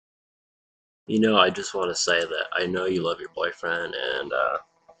I just want to say that I know you love your boyfriend, and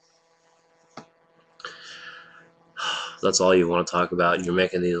that's all you want to talk about. You're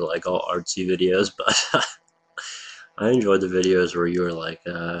making these like all artsy videos, but I enjoyed the videos where you were like,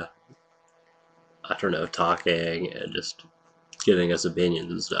 I don't know, talking and just giving us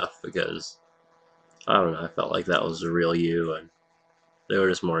opinions and stuff because I don't know, I felt like that was the real you, and they were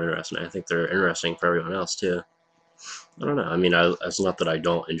just more interesting. I think they're interesting for everyone else too. I don't know. I mean, it's not that I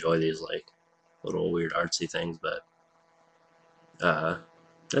don't enjoy these like little weird artsy things, but uh,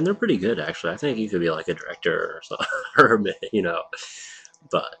 and they're pretty good actually. I think you could be like a director or something, or.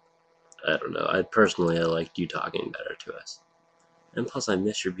 But I don't know. I liked you talking better to us, and plus I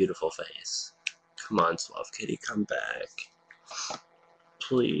miss your beautiful face. Come on, Suave Kitty, come back,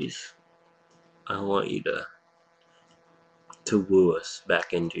 please. I want you to woo us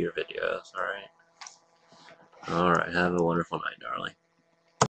back into your videos. All right. All right. Have a wonderful night, darling.